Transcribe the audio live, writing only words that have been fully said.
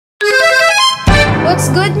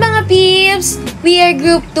What's good mga peeps? We are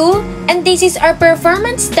Group 2 and this is our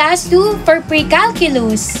performance task 2 for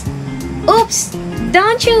pre-calculus. Oops!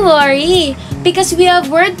 Don't you worry because we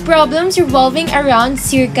have word problems revolving around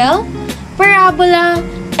circle, parabola,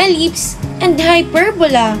 ellipse, and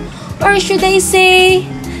hyperbola. Or should I say,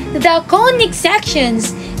 the conic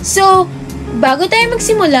sections. So, bago tayo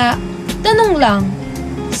magsimula, tanong lang,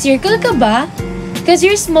 circle ka ba? Cause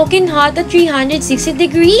you're smoking hot at 360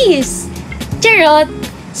 degrees. Charot!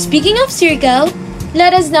 Speaking of circle,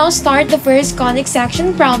 let us now start the first conic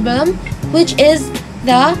section problem, which is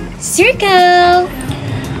the circle.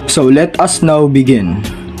 So let us now begin.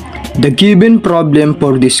 The given problem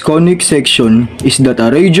for this conic section is that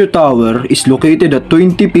a radio tower is located at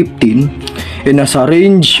 2015 and has a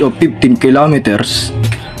range of 15 kilometers.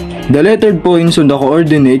 The lettered points on the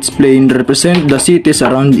coordinates plane represent the cities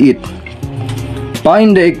around it.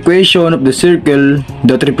 Find the equation of the circle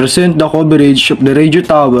that represent the coverage of the radio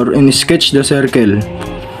tower and sketch the circle.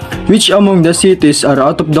 Which among the cities are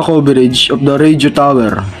out of the coverage of the radio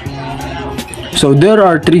tower? So there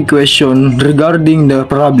are three questions regarding the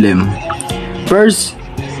problem. First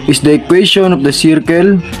is the equation of the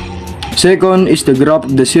circle. Second is the graph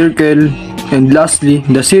of the circle. And lastly,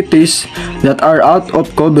 the cities that are out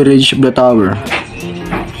of coverage of the tower.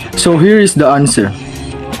 So here is the answer.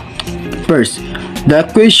 First, the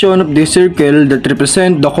equation of the circle that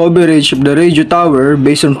represent the coverage of the radio tower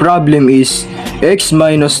based on problem is x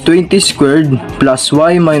minus 20 squared plus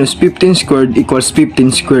y minus 15 squared equals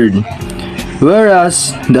 15 squared.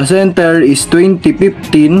 Whereas the center is 20,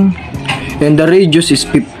 15 and the radius is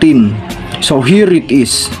 15. So here it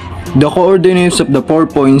is. The coordinates of the 4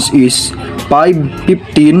 points is 5,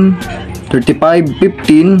 15, 35,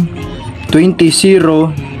 15, 20,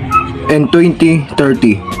 0, and 20,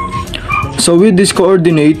 30. So with this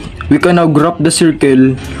coordinate, we can now graph the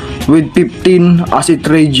circle with 15 as its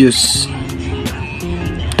radius.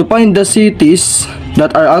 To find the cities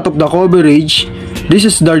that are out of the coverage, this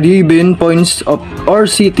is the given points of our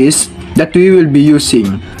cities that we will be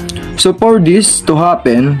using. So for this to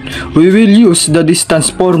happen, we will use the distance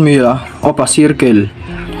formula of a circle,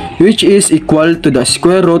 which is equal to the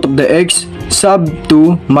square root of the x sub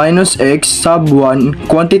 2 minus x sub 1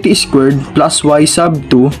 quantity squared plus y sub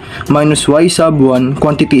 2 minus y sub 1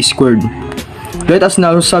 quantity squared. Let us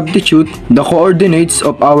now substitute the coordinates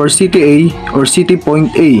of our city A or city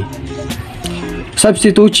point A.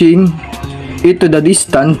 Substituting it to the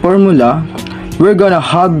distance formula, we're gonna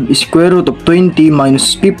have square root of 20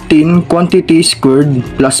 minus 15 quantity squared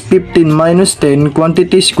plus 15 minus 10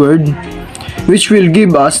 quantity squared, which will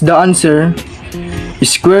give us the answer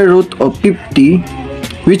square root of 50,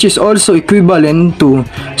 which is also equivalent to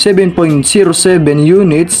 7.07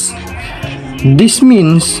 units. This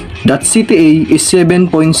means that city A is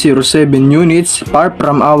 7.07 units far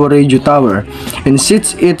from our radio tower, and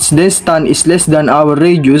since its distance is less than our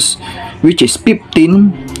radius, which is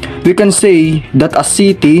 15, we can say that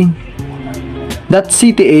city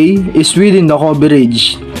A is within the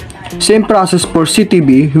coverage. Same process for city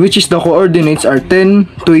B, which is the coordinates are 10,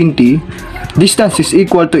 20. Distance is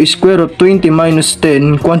equal to square root 20 minus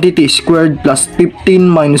 10 quantity squared plus 15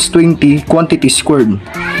 minus 20 quantity squared.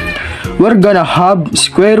 We're gonna have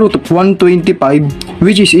square root of 125,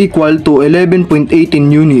 which is equal to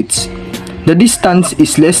 11.18 units. The distance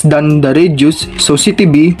is less than the radius, so city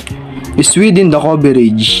B is within the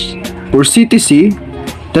coverage. For city C,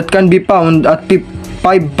 that can be found at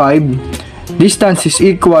 5, distance is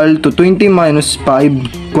equal to 20 minus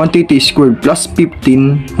 5 quantity squared plus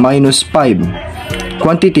 15 minus 5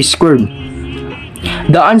 quantity squared.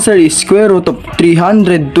 The answer is square root of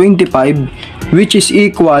 325, which is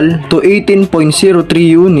equal to 18.03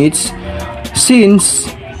 units.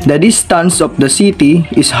 Since the distance of the city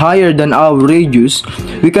is higher than our radius,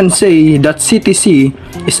 we can say that city C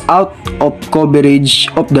is out of coverage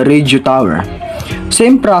of the radio tower.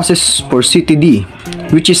 Same process for city D,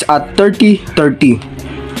 which is at 30, 30.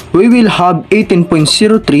 We will have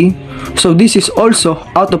 18.03, so this is also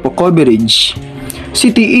out of coverage.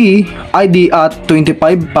 City E, ID at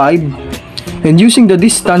 25.5, and using the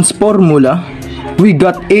distance formula, we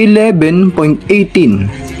got 11.18.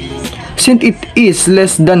 Since it is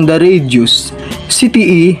less than the radius, city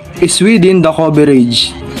E is within the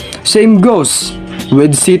coverage. Same goes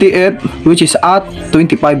with city F, which is at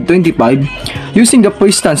 25.25. Using the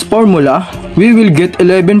distance formula, we will get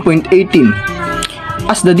 11.18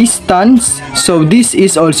 as the distance, so this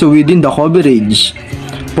is also within the coverage.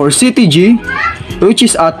 For city G, which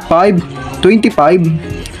is at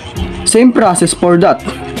 5.25, same process for that,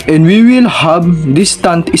 and we will have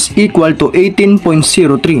distance is equal to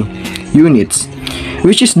 18.03 units,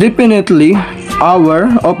 which is definitely hour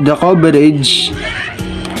of the coverage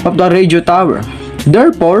of the radio tower.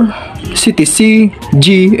 Therefore, city C,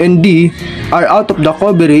 G, and D are out of the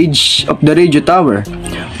coverage of the radio tower,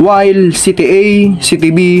 while city A,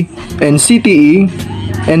 city B, and city E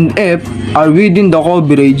and F are within the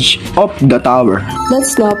coverage of the tower.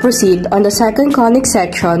 Let's now proceed on the second conic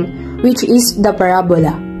section, which is the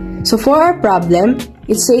parabola. So for our problem,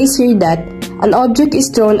 it says here that an object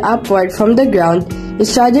is thrown upward from the ground,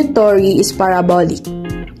 its trajectory is parabolic.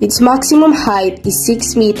 Its maximum height is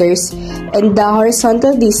 6 meters and the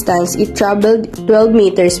horizontal distance it traveled 12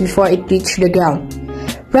 meters before it reached the ground.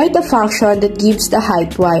 Write a function that gives the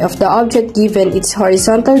height y of the object given its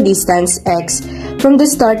horizontal distance x from the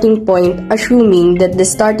starting point, assuming that the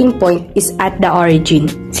starting point is at the origin.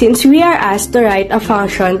 Since we are asked to write a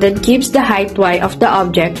function that gives the height y of the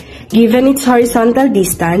object given its horizontal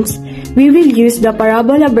distance, we will use the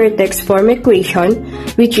parabola vertex form equation,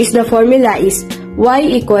 which is the formula is y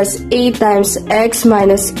equals a times x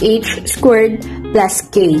minus h squared plus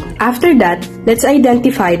k. After that, let's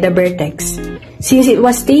identify the vertex. Since it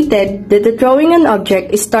was stated that the throwing an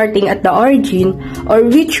object is starting at the origin, or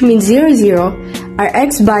which means 0, 0, our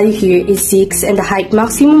x value here is 6 and the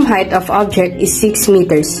maximum height of object is 6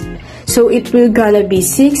 meters. So it will gonna be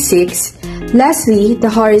 6, 6. Lastly, the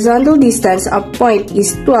horizontal distance of point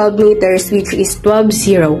is 12 meters, which is 12,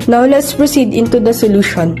 0. Now let's proceed into the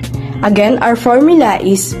solution. Again, our formula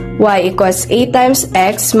is y equals a times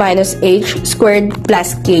x minus h squared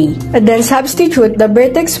plus k. And then substitute the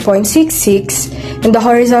vertex point 6, 6 and the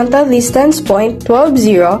horizontal distance point 12,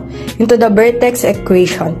 0 into the vertex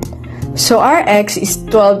equation. So our x is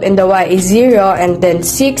 12 and the y is 0, and then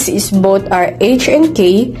 6 is both our h and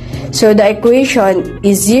k. So the equation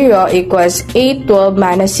is 0 equals a 12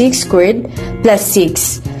 minus 6 squared plus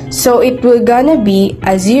 6. So it will gonna be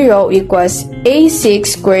a 0 equals a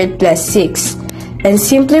 6 squared plus 6. And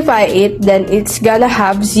simplify it, then it's gonna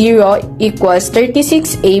have 0 equals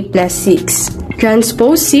 36a plus 6.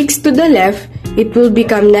 Transpose 6 to the left, it will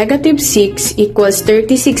become negative 6 equals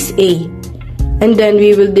 36a. And then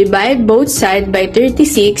we will divide both sides by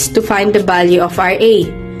 36 to find the value of our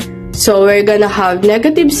a. So we're gonna have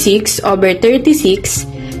negative 6 over 36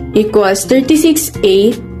 equals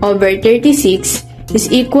 36a over 36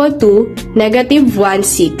 is equal to negative 1,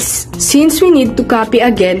 6. Since we need to copy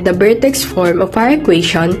again the vertex form of our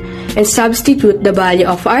equation and substitute the value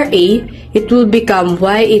of our a, it will become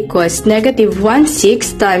y equals negative 1,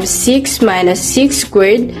 6 times 6 minus 6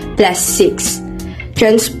 squared plus 6.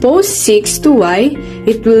 Transpose 6 to y,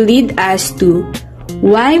 it will lead us to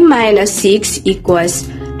y minus 6 equals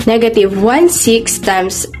negative 1, 6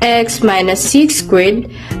 times x minus 6 squared,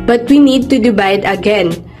 but we need to divide again.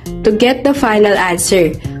 To get the final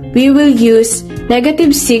answer, we will use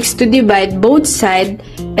negative 6 to divide both sides,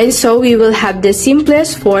 and so we will have the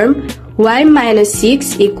simplest form, y minus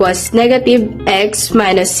 6 equals negative x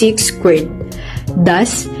minus 6 squared.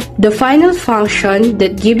 Thus, the final function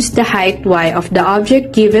that gives the height y of the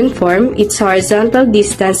object given form its horizontal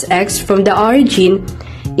distance x from the origin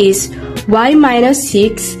is y minus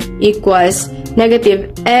 6 equals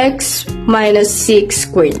negative x minus 6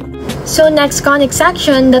 squared. So next conic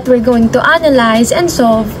section that we're going to analyze and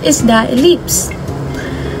solve is the ellipse.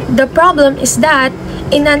 The problem is that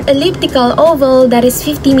in an elliptical oval that is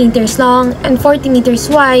 50 meters long and 40 meters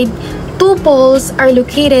wide, two poles are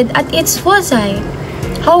located at its foci.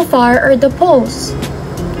 How far are the poles?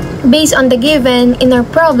 Based on the given in our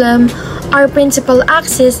problem, our principal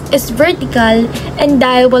axis is vertical, and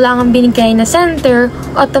dahil wala kang binigay na center,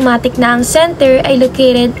 automatic na ang center ay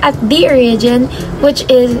located at the origin, which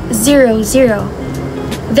is 0, 0.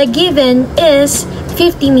 The given is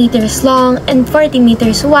 50 meters long and 40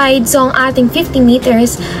 meters wide, so ang ating 50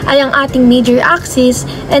 meters ay ang ating major axis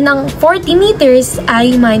and ang 40 meters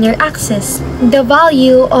ay minor axis. The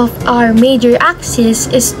value of our major axis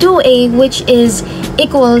is 2a, which is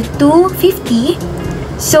equal to 50.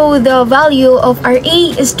 So the value of our a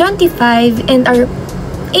is 25 and our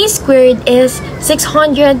a squared is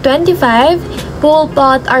 625. We'll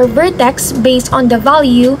plot our vertex based on the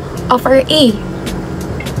value of our a.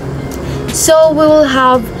 So we will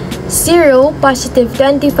have 0, positive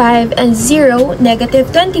 25, and 0,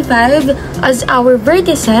 negative 25 as our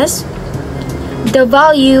vertices. The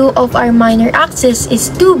value of our minor axis is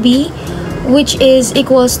 2b, which is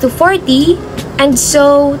equals to 40. And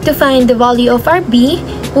so, to find the value of our b,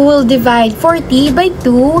 we will divide 40 by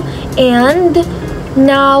 2, and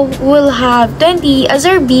now we'll have 20 as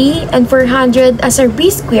our b and 400 as our b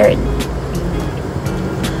squared.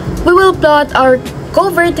 We will plot our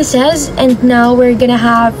co-vertices, and now we're gonna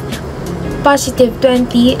have positive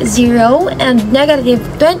 20, 0, and negative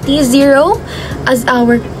 20, 0 as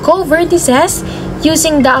our co-vertices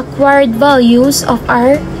using the acquired values of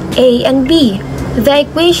our A and B. The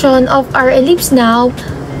equation of our ellipse now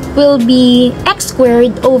will be x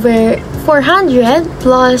squared over 400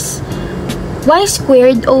 plus y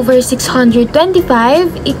squared over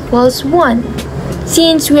 625 equals 1.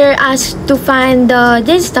 Since we are asked to find the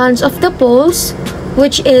distance of the poles,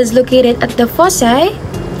 which is located at the foci,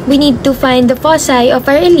 we need to find the foci of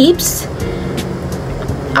our ellipse.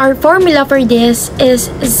 Our formula for this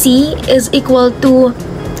is z is equal to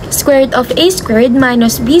square root of a squared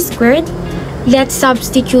minus b squared. Let's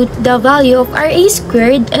substitute the value of our a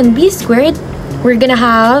squared and b squared. We're gonna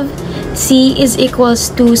have c is equals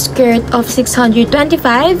to square root of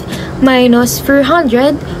 625 minus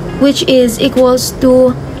 400, which is equals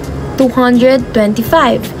to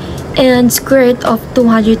 225. And square root of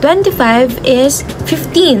 225 is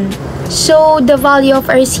 15. So the value of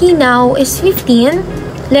our c now is 15.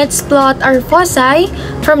 Let's plot our foci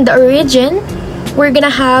from the origin. We're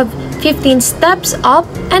gonna have 15 steps up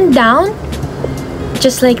and down,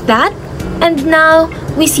 just like that. And now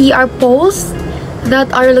we see our poles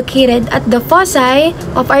that are located at the foci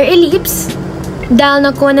of our ellipse. Dahil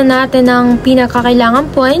nakuha na natin ang pinakakailangang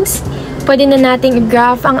points, pwede na nating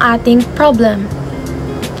i-graph ang ating problem.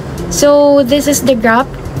 So this is the graph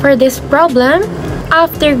for this problem.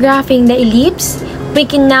 After graphing the ellipse, we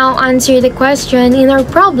can now answer the question in our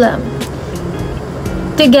problem.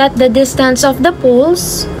 To get the distance of the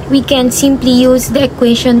poles, we can simply use the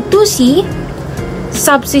equation 2c.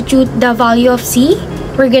 Substitute the value of c.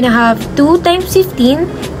 We're gonna have 2 times 15,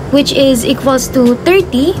 which is equals to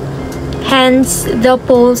 30. Hence, the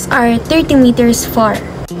poles are 30 meters far.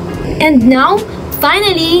 And now,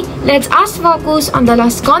 finally, let us focus on the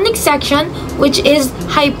Lasonic section, which is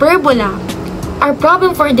hyperbola. Our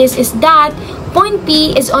problem for this is that point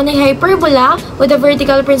P is on a hyperbola with a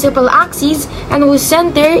vertical principal axis and whose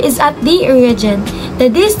center is at the origin. The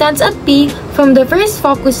distance at P from the first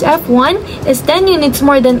focus F1 is 10 units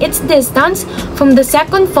more than its distance from the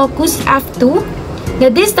second focus F2. The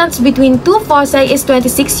distance between two foci is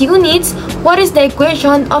 26 units. What is the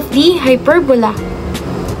equation of the hyperbola?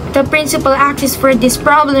 The principal axis for this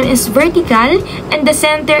problem is vertical and the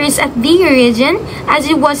center is at the origin. As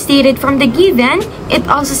it was stated from the given, it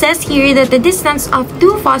also says here that the distance of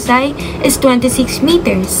two foci is 26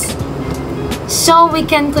 meters. So we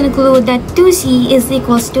can conclude that 2c is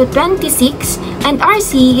equals to 26 and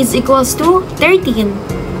rc is equals to 13.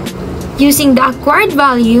 Using the acquired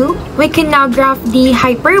value, we can now graph the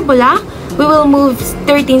hyperbola. We will move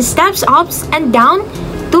 13 steps up and down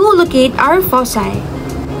to locate our foci.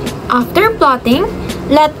 After plotting,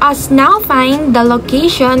 let us now find the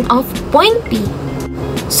location of point P.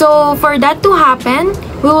 So for that to happen,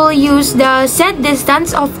 we will use the set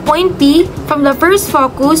distance of point P from the first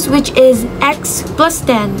focus, which is x plus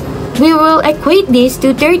 10. We will equate this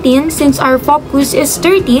to 13 since our focus is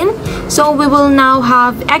 13. So we will now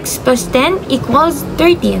have x plus 10 equals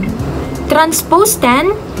 13. Transpose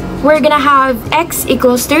 10, we're gonna have x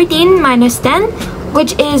equals 13 minus 10,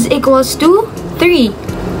 which is equals to 3.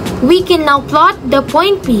 We can now plot the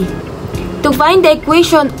point P. To find the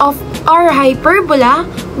equation of our hyperbola,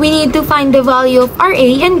 we need to find the value of our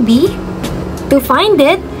A and B. To find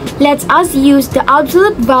it, let us use the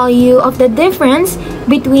absolute value of the difference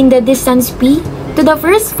between the distance P to the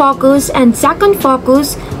first focus and second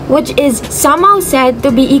focus, which is somehow said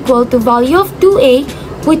to be equal to value of 2A,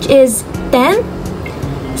 which is 10.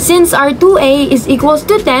 Since our 2A is equals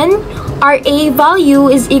to 10, our A value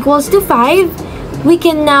is equals to 5. We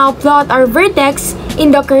can now plot our vertex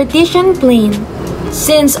in the Cartesian plane.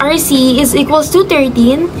 Since RC is equals to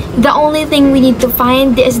 13, the only thing we need to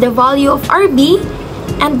find is the value of RB.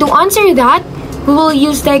 And to answer that, we will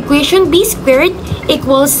use the equation b squared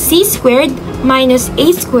equals c squared minus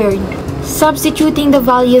a squared. Substituting the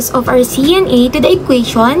values of our c and a to the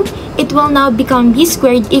equation, it will now become b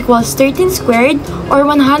squared equals 13 squared or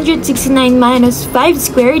 169 minus 5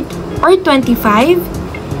 squared or 25.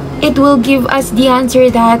 It will give us the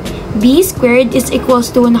answer that b squared is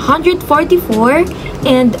equals to 144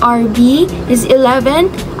 and rb is 11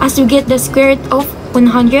 as we get the square root of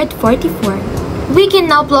 144. We can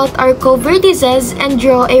now plot our co-vertices and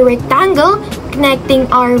draw a rectangle connecting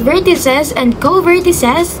our vertices and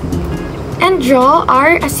co-vertices and draw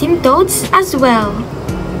our asymptotes as well.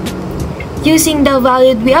 Using the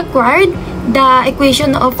value we acquired, the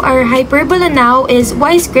equation of our hyperbola now is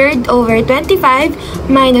y squared over 25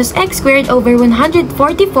 minus x squared over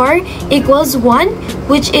 144 equals 1,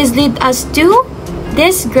 which is lead us to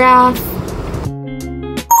this graph.